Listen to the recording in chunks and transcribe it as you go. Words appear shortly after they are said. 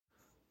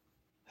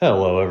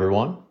Hello,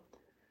 everyone.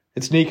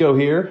 It's Nico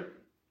here,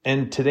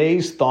 and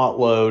today's thought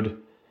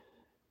load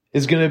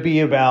is going to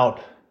be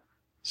about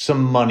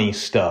some money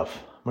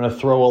stuff. I'm going to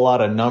throw a lot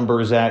of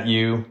numbers at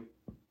you,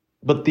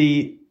 but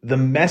the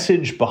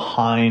message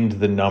behind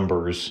the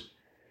numbers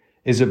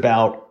is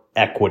about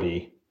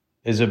equity,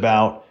 is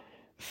about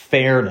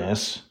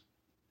fairness,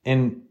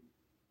 and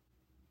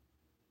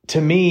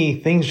to me,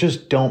 things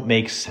just don't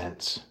make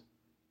sense.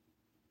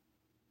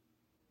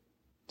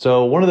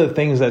 So one of the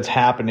things that's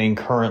happening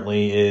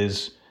currently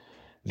is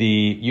the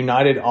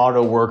United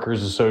Auto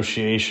Workers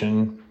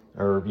Association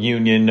or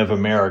Union of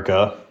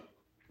America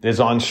is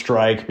on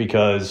strike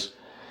because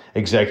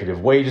executive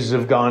wages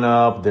have gone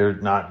up, they're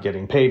not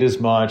getting paid as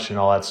much and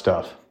all that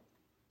stuff.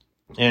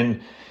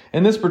 And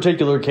in this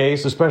particular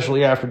case,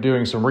 especially after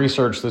doing some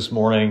research this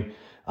morning,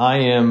 I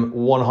am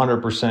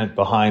 100%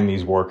 behind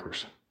these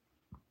workers.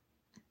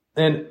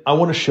 And I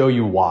want to show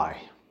you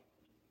why.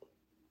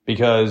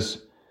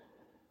 Because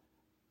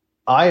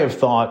I have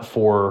thought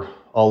for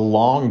a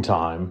long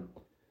time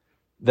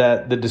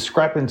that the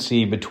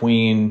discrepancy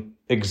between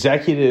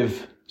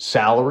executive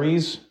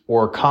salaries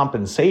or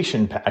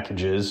compensation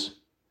packages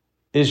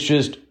is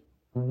just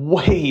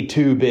way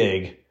too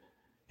big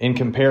in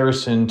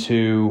comparison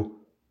to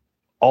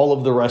all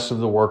of the rest of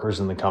the workers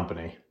in the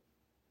company.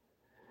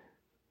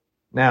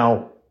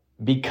 Now,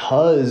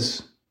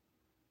 because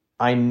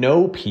I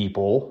know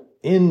people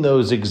in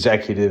those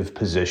executive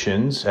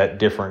positions at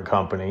different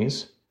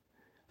companies,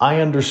 I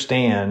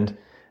understand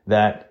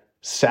that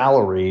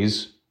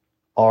salaries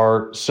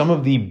are some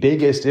of the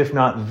biggest, if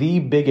not the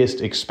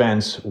biggest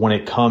expense when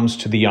it comes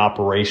to the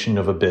operation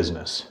of a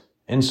business.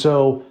 And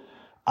so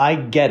I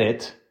get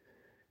it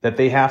that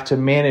they have to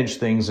manage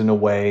things in a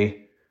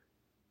way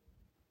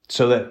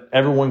so that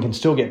everyone can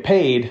still get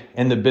paid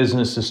and the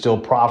business is still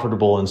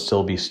profitable and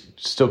still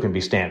can be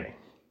standing.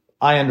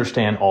 I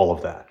understand all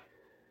of that.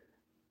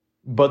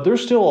 But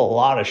there's still a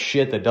lot of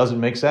shit that doesn't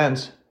make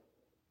sense.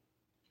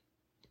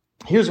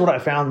 Here's what I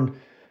found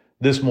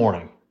this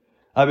morning.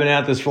 I've been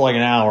at this for like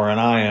an hour and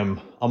I'm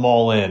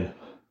all in.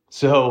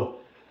 So,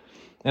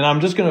 and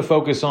I'm just going to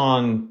focus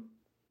on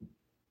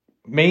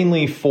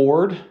mainly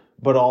Ford,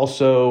 but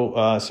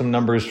also some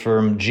numbers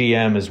from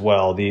GM as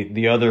well.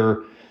 The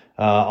other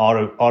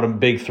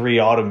big three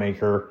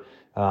automaker,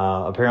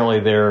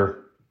 apparently they're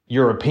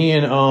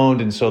European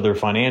owned, and so their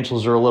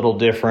financials are a little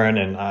different,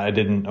 and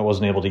I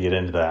wasn't able to get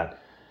into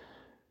that.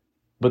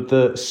 But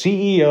the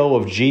CEO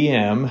of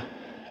GM,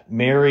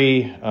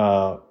 Mary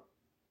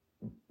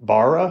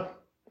Barra,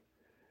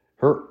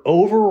 her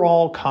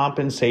overall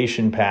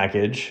compensation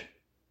package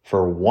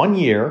for 1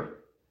 year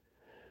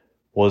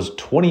was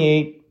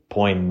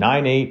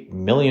 $28.98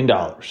 million.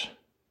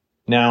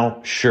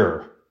 Now,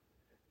 sure,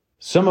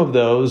 some of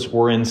those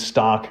were in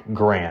stock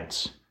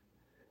grants.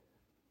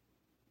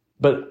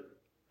 But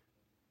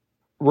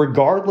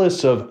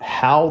regardless of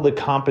how the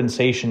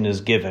compensation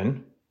is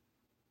given,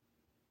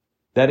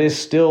 that is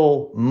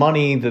still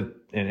money that,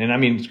 and I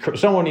mean,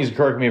 someone needs to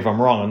correct me if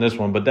I'm wrong on this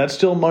one, but that's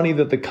still money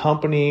that the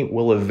company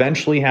will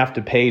eventually have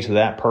to pay to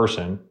that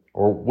person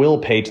or will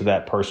pay to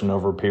that person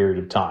over a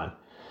period of time.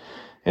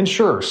 And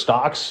sure,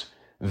 stocks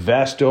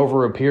vest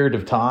over a period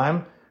of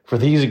time. For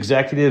these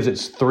executives,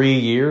 it's 3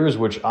 years,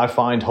 which I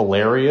find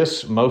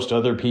hilarious. Most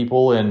other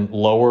people in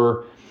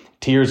lower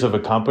tiers of a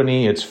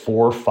company, it's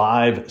 4,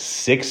 5,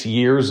 6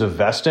 years of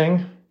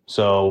vesting.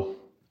 So,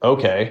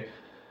 okay.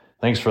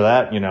 Thanks for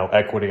that,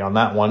 equity on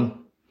that one.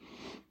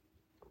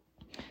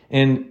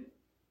 And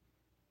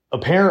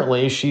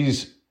apparently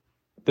this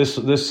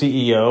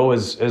CEO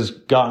has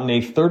gotten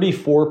a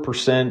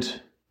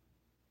 34%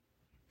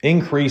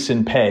 increase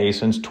in pay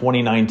since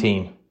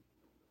 2019.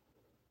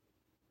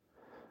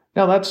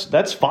 Now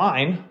that's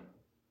fine,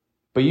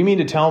 but you mean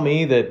to tell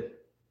me that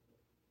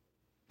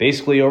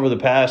basically over the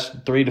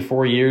past 3 to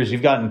 4 years,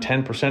 you've gotten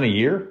 10% a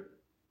year?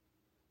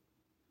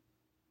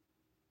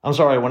 I'm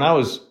sorry, when I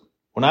was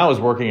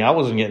working, I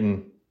wasn't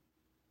getting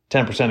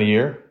 10% a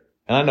year.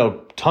 And I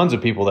know tons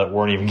of people that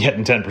weren't even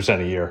getting 10%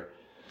 a year.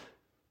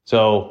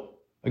 So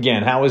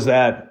again, how is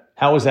that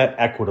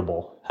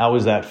equitable? How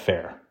is that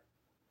fair?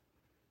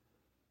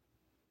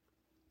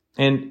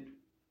 And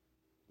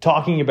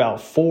talking about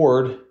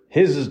Ford,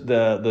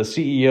 the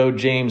CEO,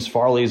 James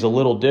Farley, is a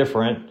little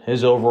different.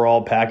 His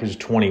overall package,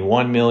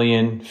 $21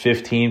 million,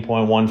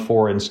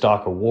 15.14 in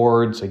stock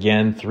awards.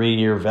 Again,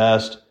 3-year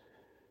vest.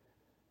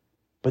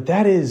 But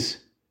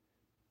that's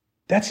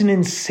an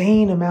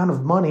insane amount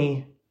of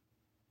money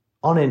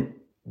on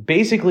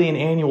basically an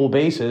annual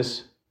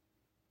basis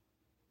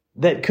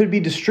that could be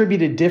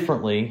distributed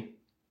differently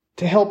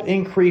to help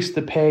increase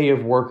the pay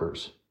of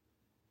workers.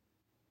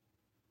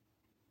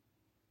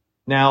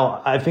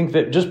 Now, I think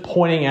that just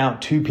pointing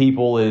out two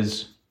people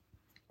is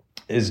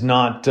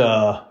not,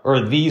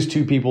 or these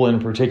two people in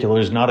particular,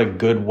 is not a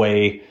good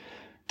way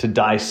to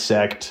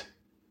dissect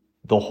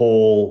the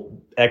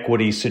whole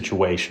equity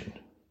situation.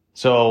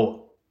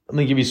 So let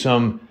me give you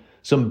some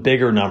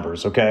bigger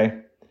numbers, okay?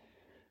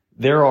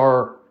 There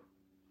are,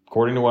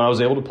 according to what I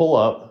was able to pull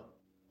up,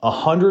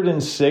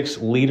 106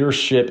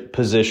 leadership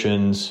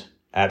positions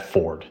at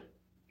Ford.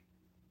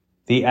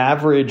 The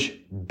average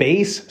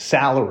base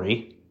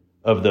salary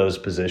of those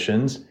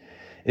positions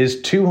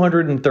is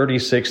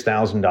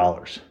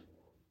 $236,000.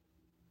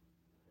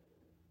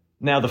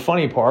 Now, the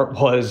funny part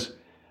was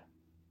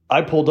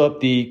I pulled up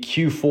the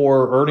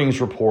Q4 earnings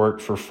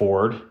report for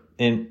Ford,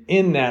 and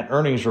in that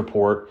earnings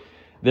report,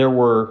 there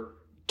were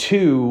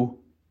 2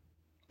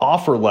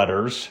 offer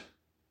letters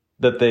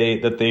that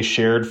they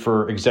shared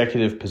for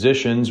executive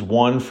positions,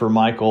 one for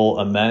Michael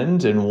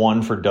Amend and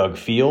one for Doug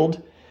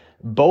Field.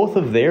 Both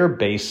of their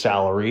base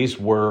salaries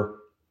were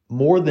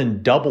more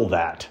than double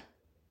that.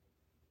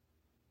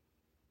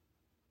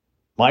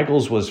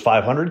 Michael's was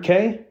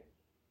 $500K,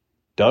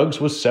 Doug's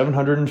was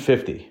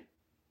 $750.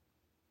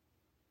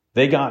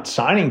 They got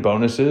signing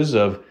bonuses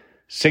of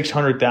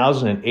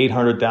 $600,000 and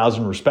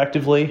 $800,000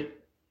 respectively,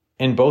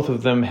 and both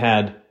of them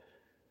had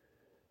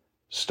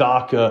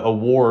stock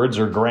awards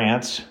or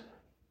grants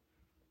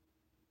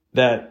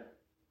that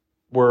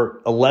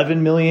were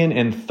 $11 million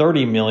and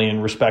 $30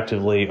 million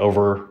respectively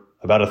over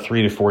about a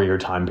 3 to 4 year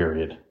time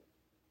period.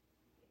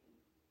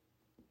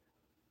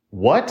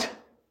 What?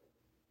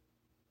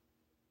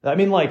 I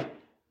mean,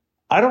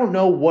 I don't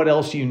know what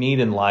else you need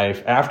in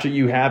life after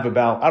you have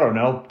about,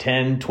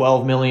 $10,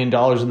 $12 million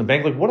in the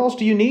bank. What else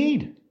do you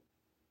need?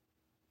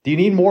 Do you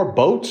need more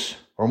boats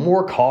or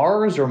more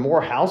cars or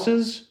more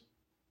houses?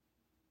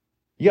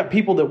 You got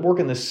people that work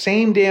in the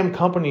same damn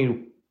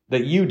company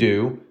that you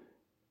do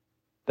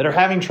that are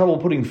having trouble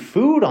putting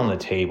food on the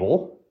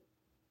table,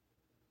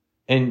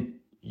 and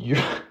you're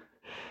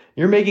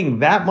making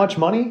that much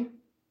money?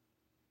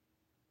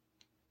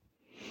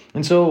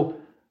 And so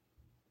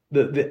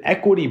the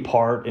equity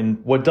part,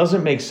 and what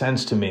doesn't make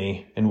sense to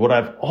me, and what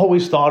I've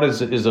always thought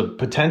is a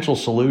potential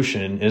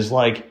solution, is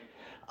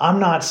I'm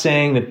not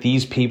saying that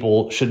these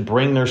people should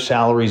bring their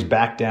salaries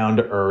back down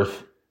to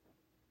earth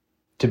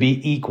to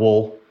be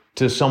equal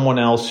to someone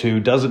else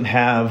who doesn't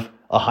have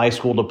a high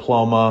school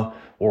diploma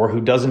or who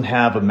doesn't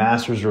have a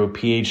master's or a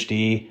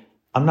PhD.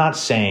 I'm not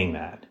saying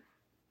that.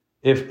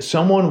 If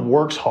someone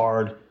works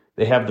hard,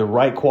 they have the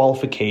right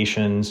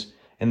qualifications,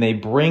 and they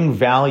bring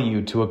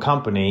value to a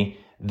company,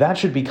 that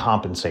should be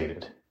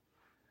compensated.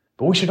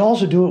 But we should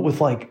also do it with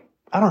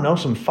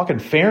some fucking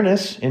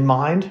fairness in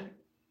mind.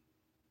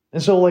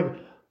 And so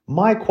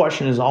my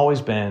question has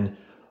always been,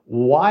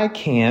 why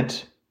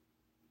can't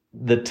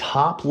the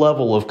top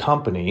level of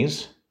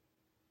companies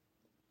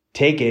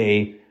take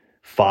a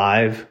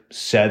 5,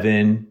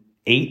 7,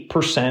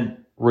 8%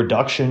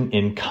 reduction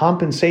in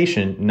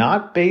compensation,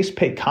 not base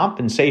pay,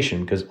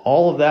 compensation, because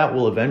all of that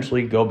will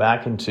eventually go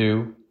back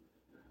into,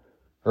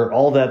 or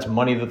all that's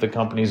money that the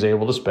company is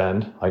able to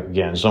spend.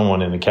 Again,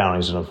 someone in accounting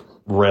is going to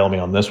rail me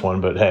on this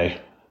one, but hey,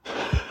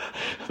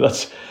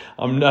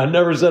 I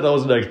never said I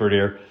was an expert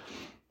here.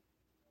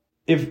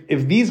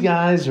 If these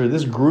guys or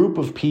this group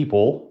of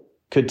people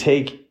could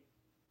take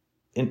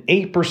an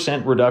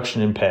 8%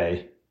 reduction in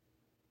pay,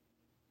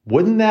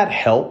 wouldn't that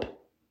help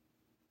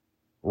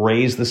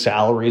raise the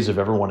salaries of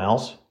everyone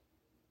else?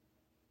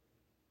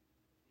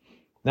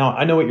 Now,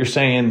 I know what you're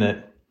saying,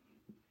 that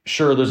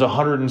sure, there's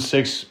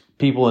 106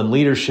 people in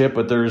leadership,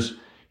 but there's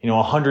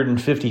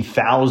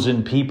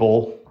 150,000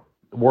 people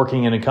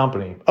working in a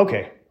company.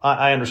 Okay,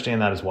 I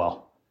understand that as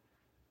well.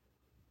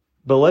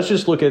 But let's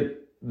just look at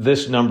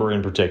this number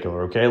in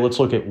particular, okay? Let's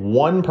look at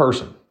one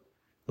person.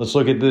 Let's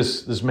look at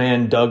this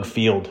man, Doug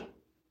Field.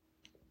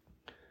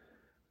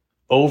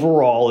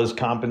 Overall, his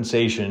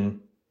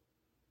compensation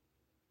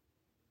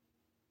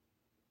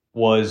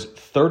was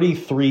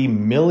 $33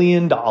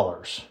 million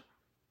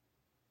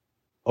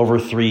over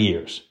 3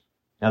 years.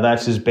 Now,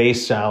 that's his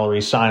base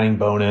salary, signing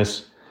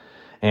bonus,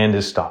 and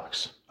his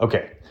stocks.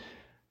 Okay,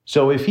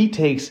 so if he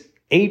takes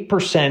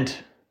 8%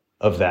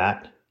 of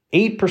that,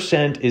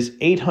 8% is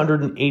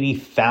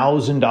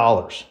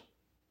 $880,000.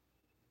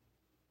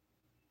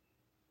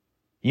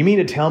 You mean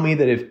to tell me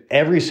that if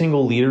every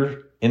single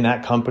leader in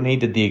that company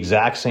did the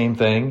exact same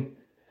thing,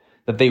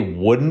 that they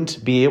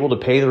wouldn't be able to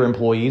pay their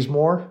employees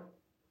more?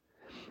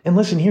 And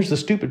listen, here's the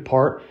stupid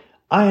part.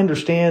 I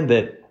understand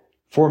that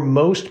for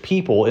most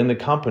people in the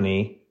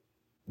company,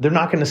 they're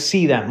not going to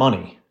see that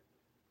money.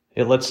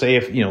 Let's say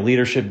if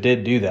leadership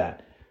did do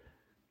that,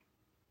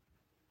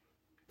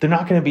 they're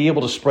not going to be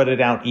able to spread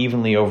it out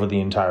evenly over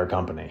the entire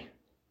company.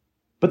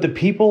 But the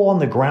people on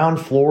the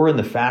ground floor in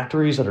the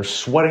factories that are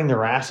sweating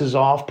their asses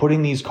off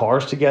putting these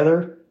cars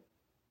together,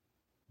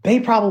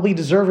 they probably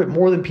deserve it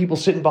more than people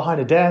sitting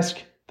behind a desk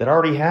that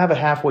already have a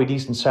halfway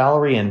decent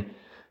salary and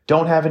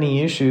don't have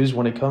any issues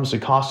when it comes to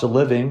cost of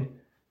living.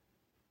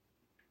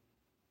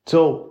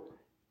 So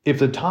if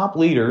the top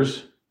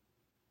leaders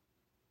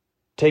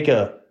take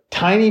a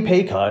tiny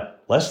pay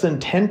cut, less than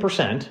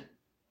 10%,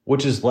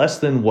 which is less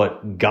than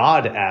what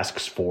God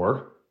asks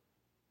for,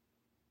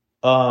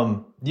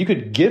 you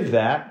could give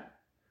that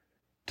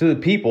to the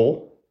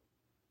people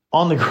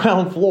on the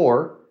ground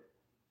floor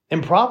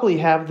and probably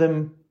have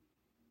them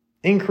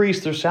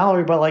increase their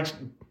salary by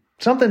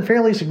something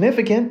fairly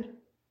significant.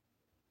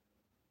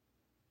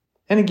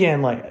 And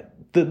again,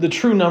 the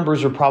true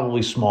numbers are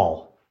probably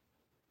small,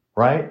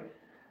 right?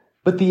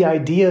 But the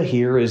idea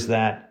here is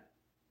that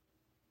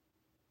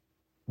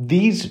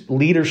these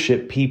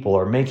leadership people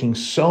are making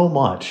so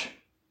much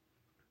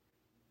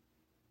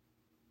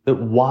that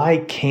why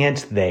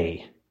can't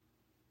they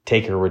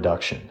take a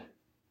reduction?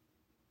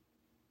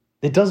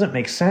 It doesn't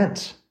make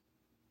sense.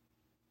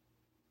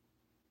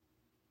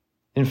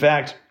 In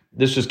fact,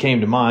 this just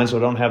came to mind, so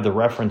I don't have the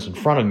reference in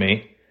front of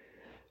me.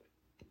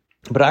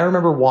 But I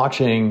remember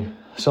watching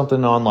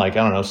something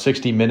on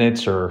 60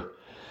 Minutes or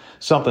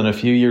something a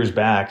few years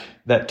back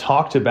that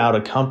talked about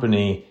a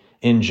company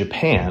in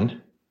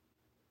Japan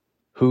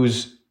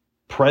whose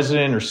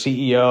president or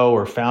CEO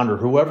or founder,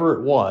 whoever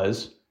it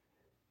was,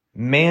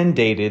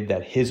 mandated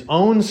that his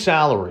own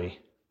salary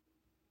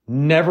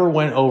never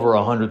went over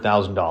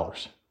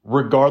 $100,000,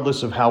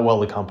 regardless of how well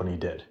the company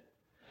did.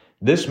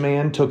 This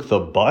man took the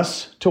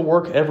bus to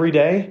work every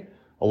day,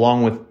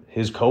 along with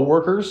his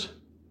coworkers.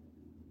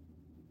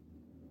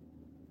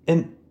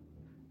 And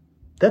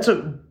that's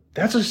a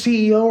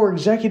CEO or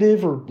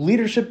executive or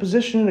leadership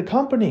position in a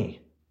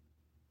company.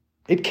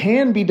 It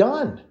can be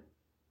done.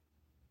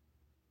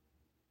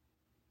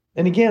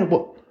 And again,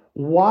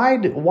 why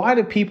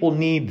do people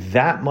need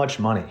that much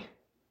money?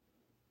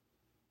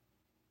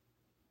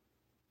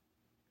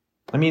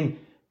 I mean,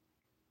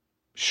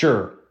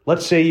 sure,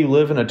 let's say you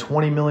live in a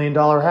 $20 million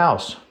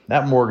house.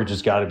 That mortgage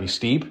has got to be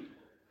steep.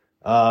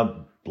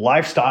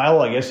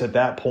 Lifestyle, I guess at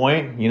that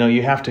point,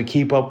 you have to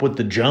keep up with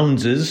the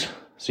Joneses.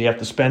 So you have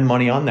to spend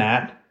money on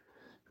that.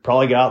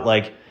 Probably got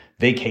like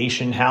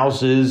vacation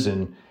houses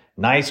and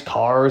nice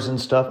cars and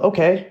stuff.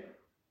 Okay.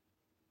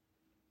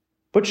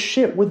 But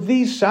shit, with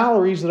these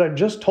salaries that I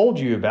just told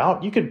you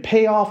about, you could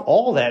pay off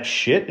all that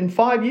shit in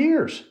 5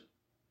 years.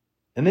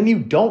 And then you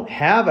don't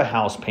have a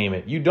house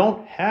payment. You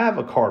don't have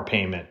a car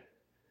payment.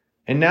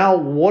 And now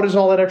what is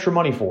all that extra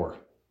money for?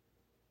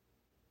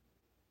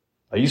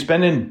 Are you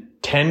spending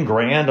 10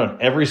 grand on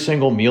every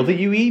single meal that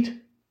you eat?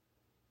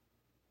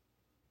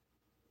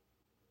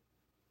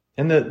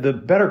 And the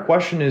better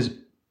question is,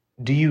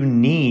 do you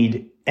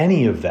need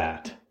any of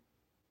that?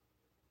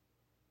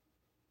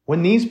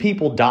 When these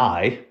people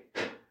die,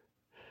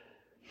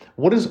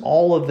 what is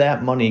all of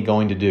that money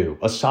going to do?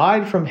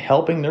 Aside from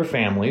helping their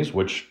families,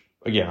 which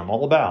again, I'm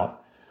all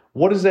about,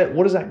 what is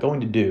that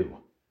going to do?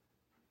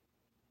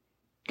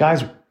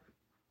 Guys,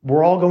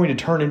 we're all going to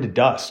turn into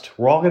dust.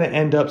 We're all going to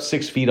end up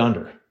 6 feet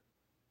under.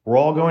 We're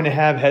all going to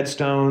have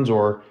headstones,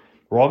 or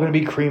we're all going to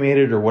be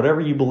cremated, or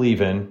whatever you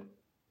believe in.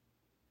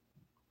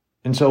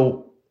 And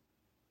so,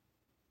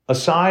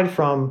 aside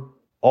from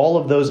all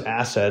of those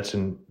assets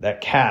and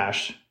that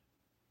cash,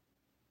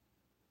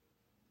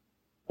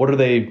 what are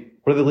they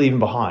leaving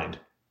behind?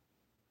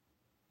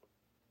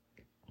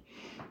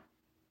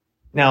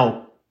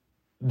 Now,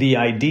 the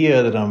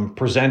idea that I'm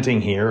presenting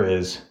here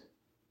is,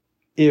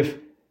 if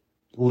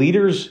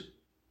leaders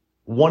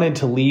wanted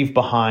to leave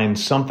behind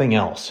something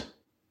else,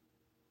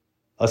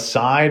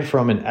 aside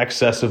from an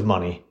excess of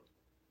money,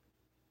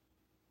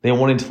 they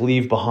wanted to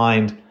leave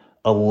behind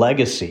a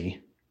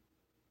legacy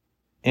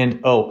and,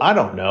 I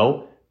don't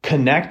know,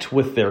 connect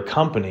with their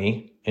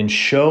company and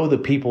show the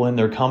people in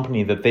their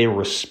company that they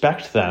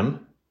respect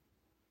them,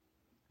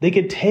 they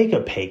could take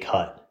a pay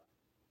cut.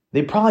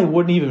 They probably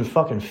wouldn't even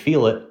fucking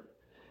feel it.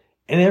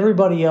 And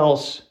everybody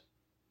else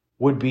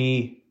would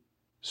be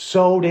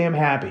so damn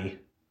happy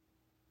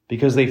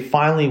because they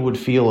finally would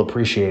feel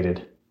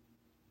appreciated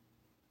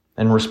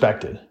and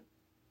respected.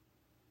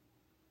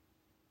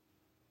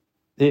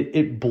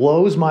 It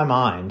blows my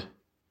mind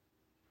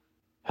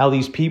how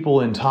these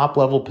people in top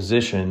level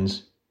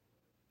positions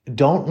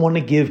don't want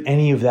to give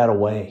any of that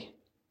away.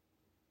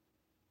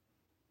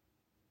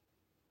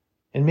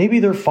 And maybe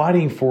they're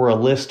fighting for a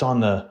list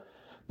on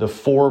the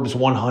Forbes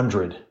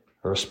 100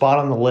 or a spot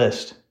on the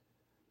list.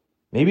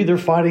 Maybe they're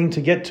fighting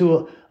to get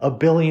to $1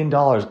 billion.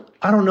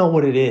 I don't know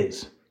what it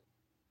is.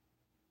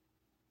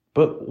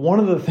 But one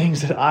of the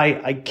things that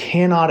I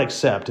cannot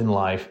accept in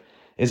life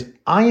is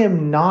I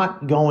am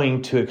not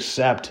going to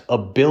accept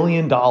 $1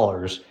 billion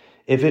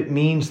if it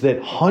means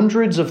that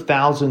hundreds of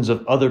thousands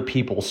of other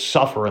people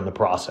suffer in the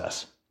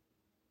process.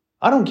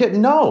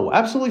 No,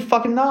 absolutely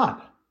fucking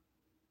not.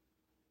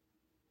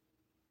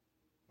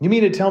 You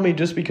mean to tell me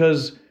just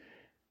because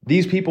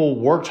these people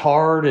worked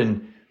hard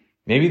and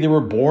maybe they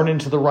were born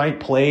into the right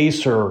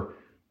place or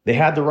they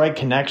had the right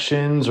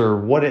connections or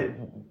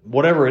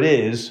whatever it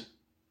is,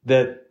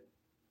 that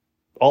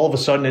all of a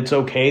sudden it's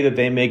okay that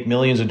they make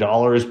millions of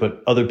dollars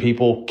but other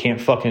people can't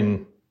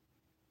fucking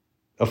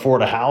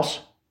afford a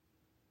house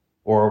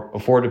or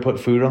afford to put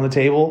food on the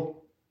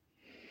table?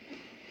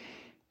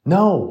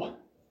 No.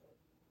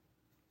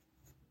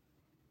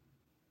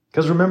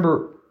 Because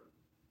remember,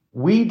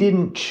 we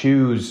didn't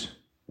choose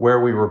where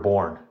we were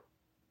born.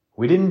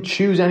 We didn't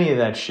choose any of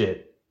that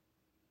shit.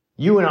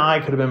 You and I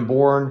could have been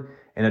born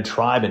in a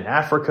tribe in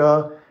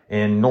Africa,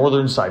 in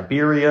northern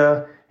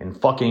Siberia, in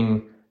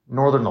fucking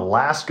northern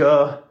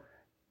Alaska,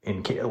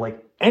 in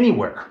like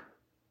anywhere.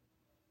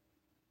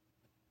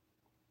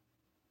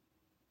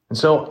 And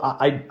so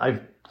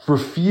I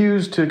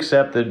refuse to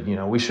accept that,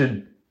 we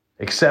should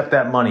accept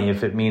that money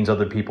if it means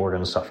other people are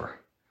going to suffer.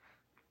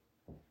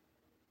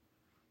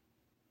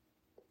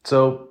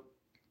 So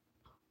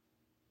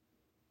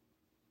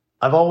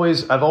I've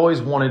always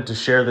wanted to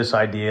share this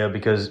idea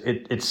because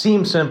it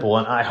seems simple,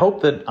 and I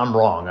hope that I'm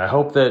wrong. I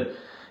hope that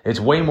it's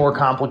way more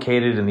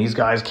complicated and these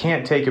guys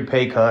can't take a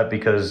pay cut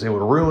because it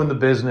would ruin the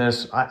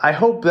business. I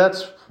hope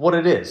that's what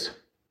it is.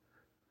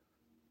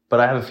 But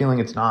I have a feeling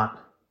it's not.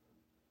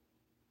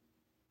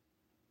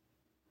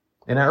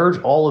 And I urge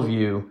all of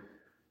you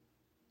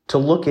to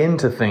look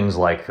into things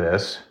like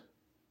this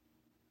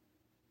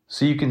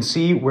so you can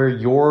see where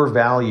your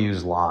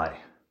values lie.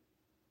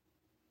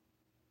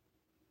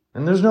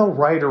 And there's no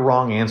right or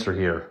wrong answer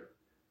here.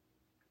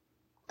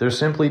 There's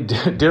simply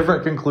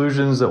different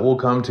conclusions that we'll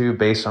come to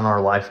based on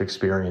our life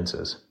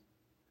experiences.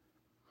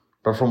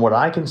 But from what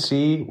I can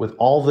see with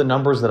all the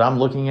numbers that I'm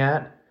looking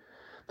at,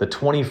 the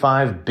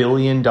 $25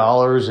 billion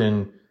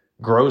in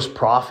gross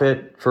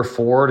profit for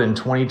Ford in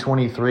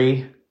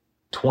 2023,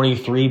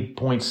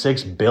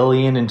 $23.6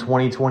 billion in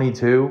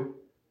 2022,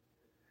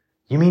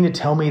 you mean to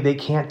tell me they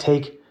can't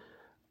take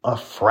a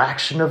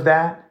fraction of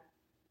that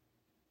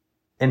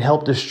and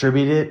help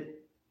distribute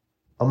it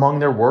among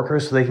their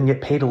workers so they can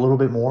get paid a little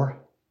bit more?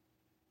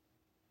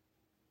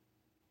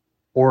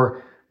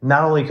 Or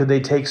not only could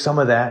they take some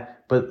of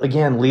that, but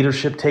again,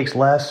 leadership takes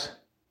less.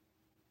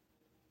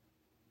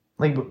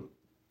 Like,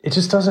 it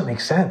just doesn't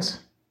make sense.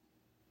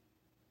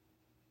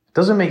 It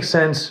doesn't make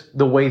sense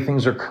the way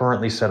things are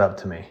currently set up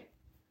to me.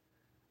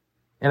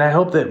 And I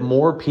hope that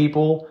more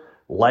people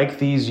like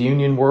these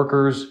union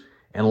workers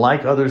and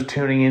like others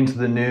tuning into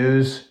the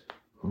news,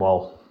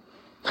 well,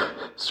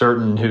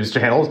 certain news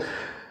channels,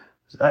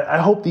 I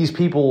hope these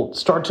people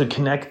start to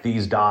connect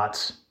these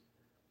dots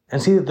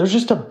and see that there's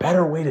just a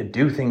better way to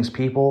do things,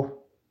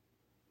 people.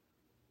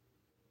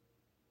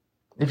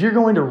 If you're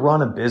going to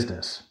run a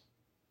business,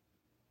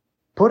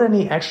 put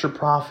any extra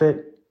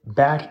profit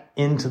back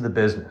into the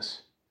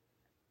business.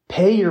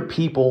 Pay your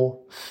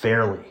people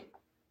fairly.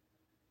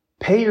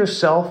 Pay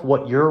yourself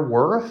what you're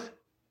worth,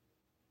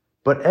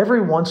 but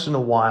every once in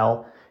a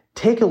while,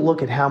 take a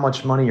look at how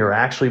much money you're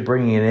actually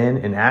bringing in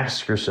and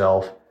ask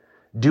yourself,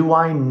 do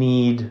I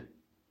need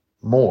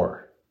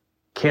more?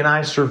 Can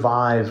I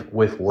survive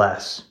with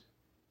less?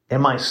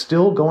 Am I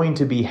still going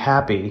to be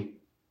happy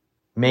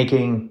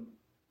making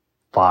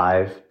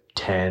 5,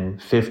 10,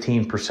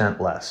 15%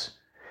 less?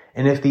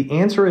 And if the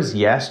answer is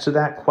yes to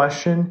that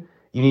question,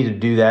 you need to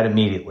do that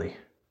immediately.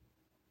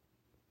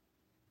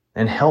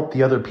 And help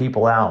the other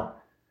people out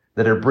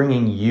that are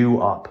bringing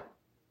you up.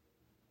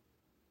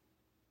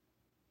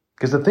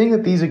 Because the thing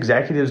that these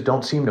executives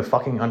don't seem to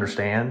fucking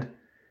understand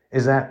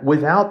is that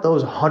without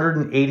those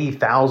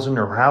 180,000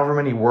 or however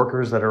many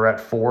workers that are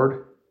at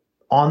Ford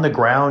on the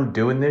ground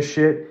doing this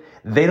shit,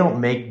 they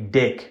don't make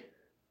dick.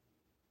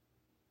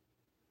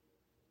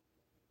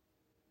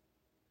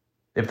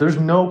 If there's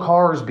no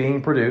cars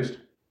being produced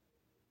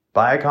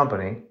by a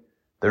company,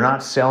 they're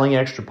not selling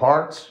extra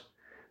parts,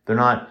 they're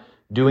not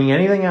doing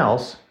anything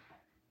else,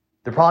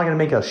 they're probably going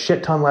to make a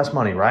shit ton less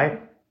money,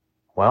 right?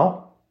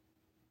 Well,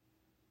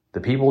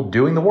 the people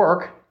doing the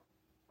work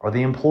are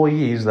the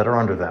employees that are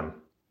under them.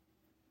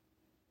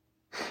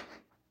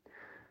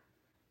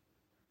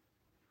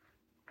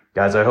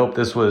 Guys, I hope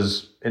this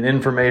was an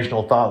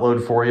informational thought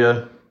load for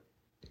you.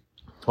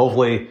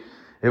 Hopefully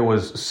it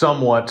was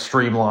somewhat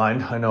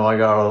streamlined. I know I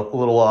got a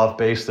little off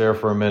base there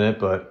for a minute,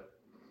 but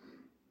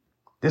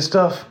this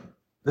stuff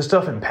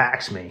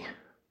impacts me.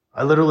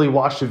 I literally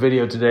watched a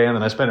video today and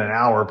then I spent an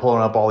hour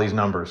pulling up all these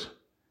numbers.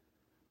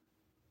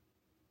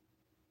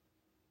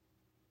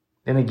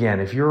 And again,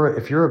 if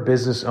you're a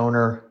business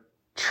owner,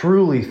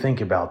 truly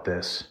think about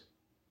this.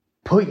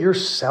 Put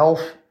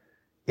yourself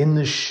in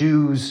the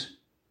shoes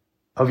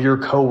of your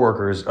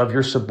coworkers, of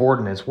your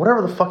subordinates,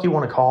 whatever the fuck you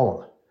want to call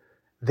them.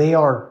 They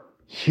are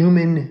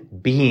human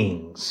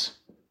beings.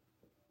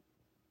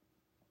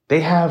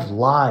 They have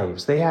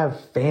lives. They have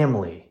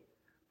family.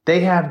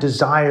 They have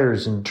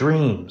desires and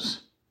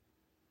dreams.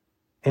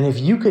 And if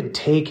you could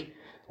take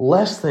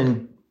less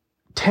than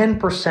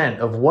 10%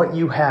 of what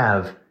you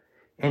have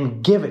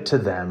and give it to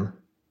them,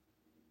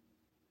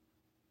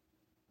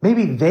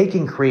 maybe they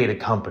can create a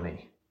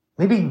company.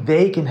 Maybe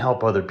they can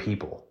help other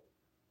people.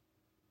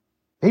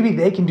 Maybe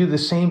they can do the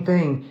same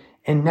thing.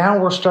 And now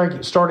we're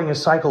starting a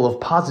cycle of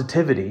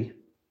positivity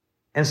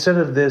instead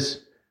of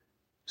this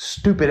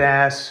stupid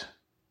ass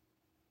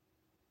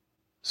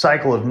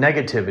cycle of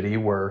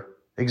negativity where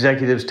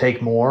executives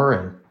take more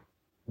and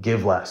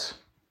give less.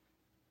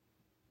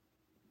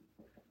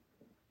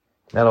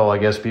 That'll, I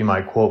guess, be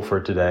my quote for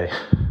today.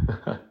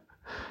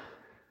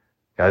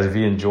 Guys, if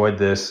you enjoyed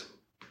this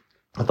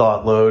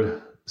thought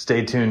load,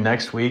 stay tuned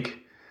next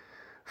week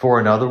for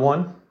another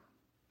one.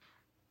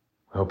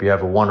 I hope you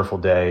have a wonderful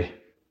day.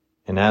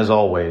 And as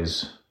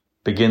always,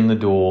 begin the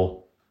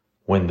duel,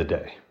 win the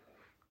day.